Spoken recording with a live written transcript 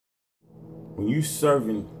When you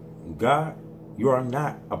serving God, you are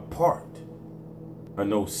not a part of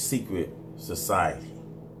no secret society,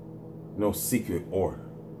 no secret order.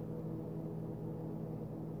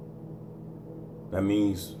 That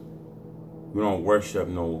means you don't worship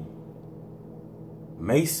no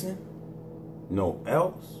Mason, no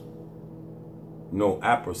else, no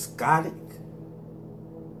apostolic.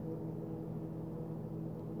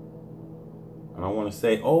 And I want to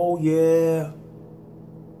say, oh yeah,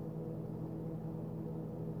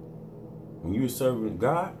 when you're serving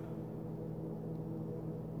God,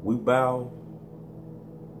 we bow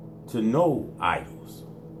to no idols.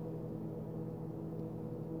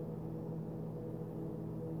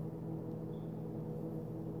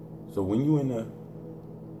 So when you in the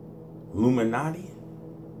Illuminati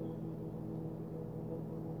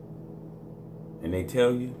and they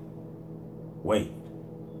tell you, wait,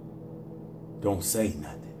 don't say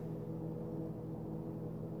nothing,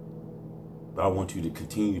 but I want you to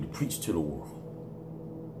continue to preach to the world.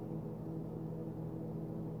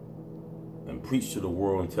 And preach to the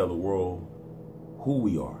world and tell the world who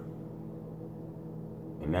we are.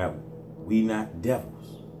 And that we not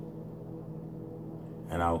devils.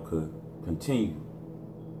 And I could continue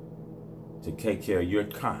to take care of your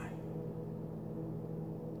kind.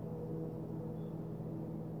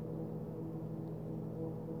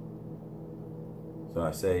 So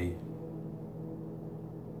I say,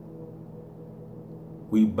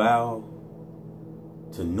 we bow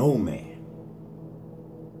to no man.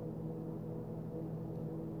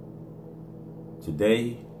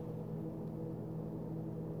 Today,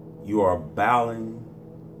 you are bowing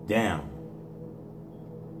down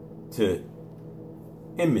to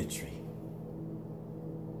imagery.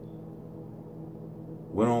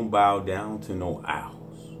 We don't bow down to no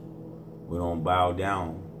owls. We don't bow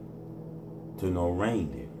down to no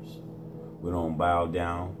reindeers. We don't bow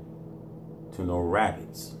down to no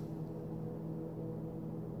rabbits.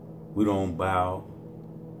 We don't bow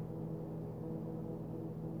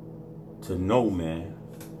to no man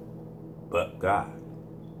but God.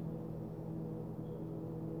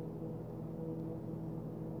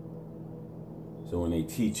 So when they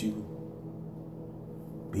teach you,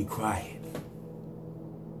 be quiet.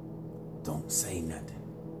 Don't say nothing.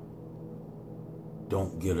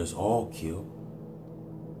 Don't get us all killed.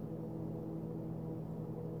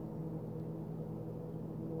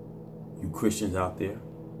 You Christians out there,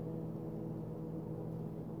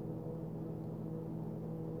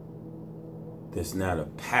 there's not a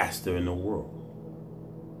pastor in the world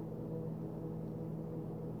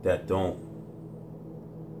that don't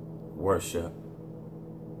worship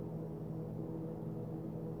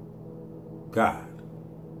God.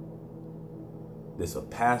 There's a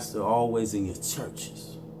pastor always in your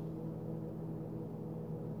churches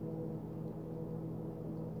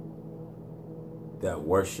that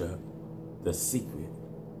worship the secret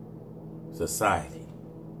society.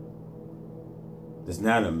 There's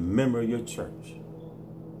not a member of your church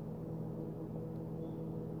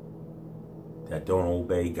that don't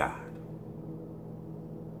obey God.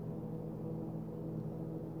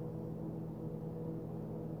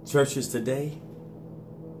 Churches today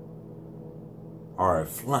are a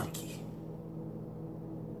flunky.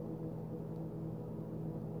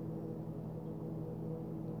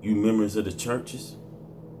 You members of the churches,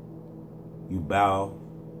 you bow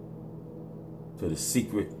to the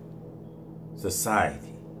secret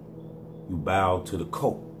society. You bow to the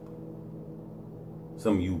cult.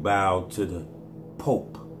 Some of you bow to the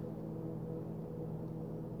Pope.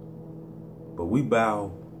 But we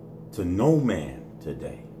bow to no man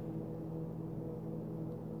today.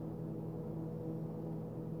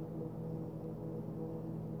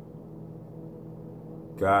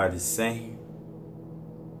 God is saying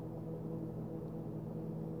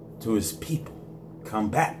to his people,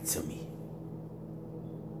 come back to me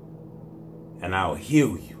and I'll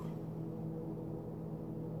heal you.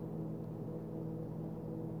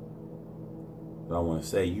 But I want to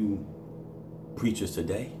say, you preachers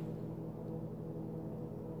today,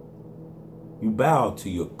 you bow to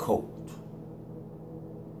your cult.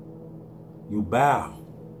 You bow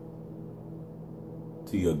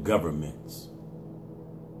to your governments.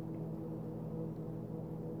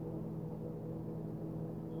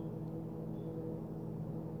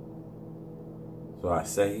 So I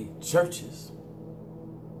say, churches,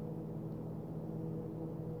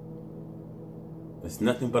 it's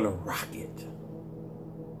nothing but a rocket.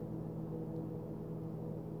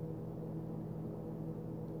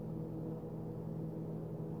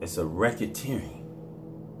 It's a racketeering.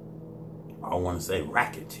 I want to say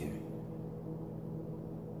racketeering.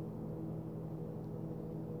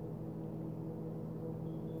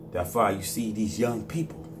 That's why you see these young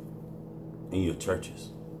people in your churches.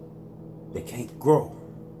 They can't grow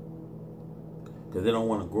because they don't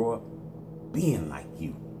want to grow up being like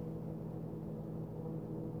you.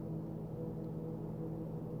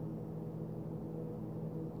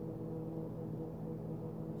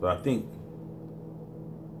 So I think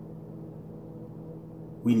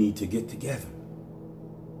we need to get together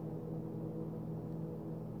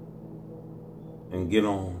and get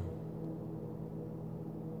on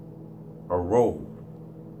a road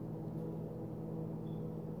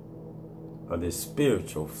of this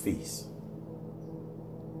spiritual feast.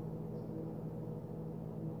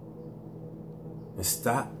 And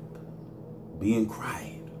stop being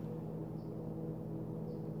quiet.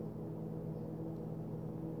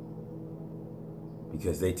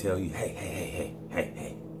 Because they tell you, hey,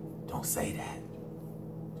 don't say that.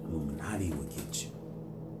 The Illuminati will get you.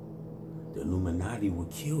 The Illuminati will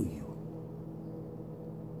kill you.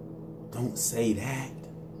 Don't say that.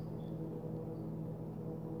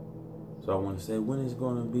 So I want to say, when is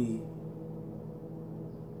going to be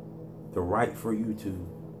the right for you to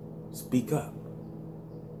speak up?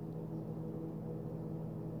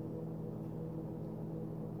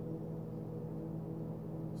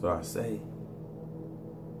 So I say,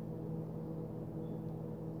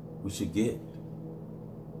 we should get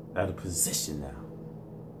at a position now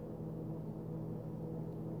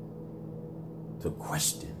to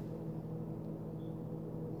question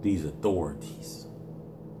these authorities.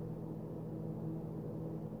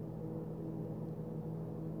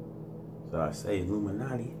 So I say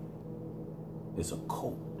Illuminati is a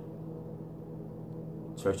cult.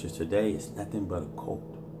 Churches today is nothing but a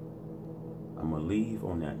cult. I'm going to leave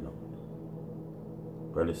on that note.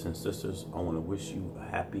 Brothers and sisters, I want to wish you a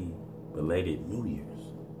happy belated New Year's.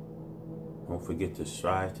 Don't forget to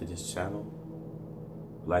subscribe to this channel.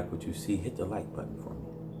 Like what you see, hit the like button for me.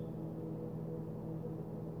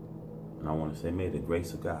 And I want to say, may the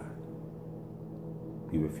grace of God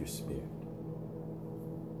be with your spirit.